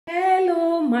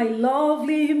my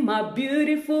lovely, my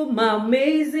beautiful, my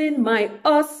amazing, my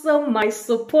awesome, my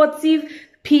supportive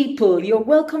people. You're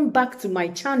welcome back to my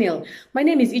channel. My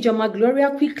name is Ijoma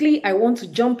Gloria. Quickly, I want to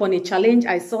jump on a challenge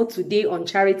I saw today on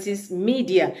Charities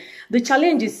Media. The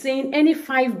challenge is saying any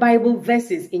 5 Bible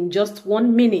verses in just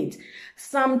 1 minute.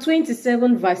 Psalm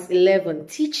 27 verse 11,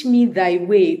 teach me thy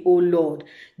way, O Lord.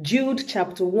 Jude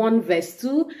chapter 1 verse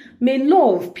 2, may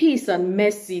love, peace, and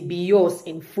mercy be yours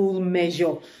in full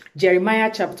measure.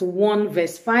 Jeremiah chapter 1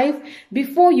 verse 5,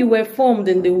 before you were formed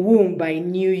in the womb, I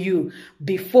knew you.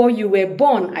 Before you were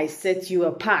born, I set you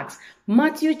apart.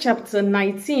 Matthew chapter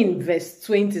 19 verse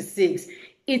 26,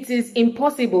 it is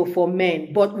impossible for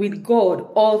men, but with God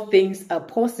all things are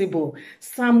possible.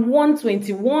 Psalm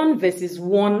 121 verses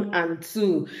 1 and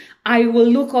 2. I will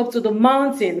look up to the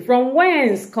mountain, from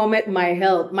whence cometh my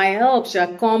help. My help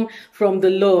shall come from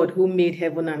the Lord who made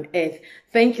heaven and earth.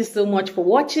 Thank you so much for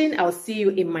watching. I'll see you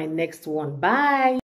in my next one. Bye.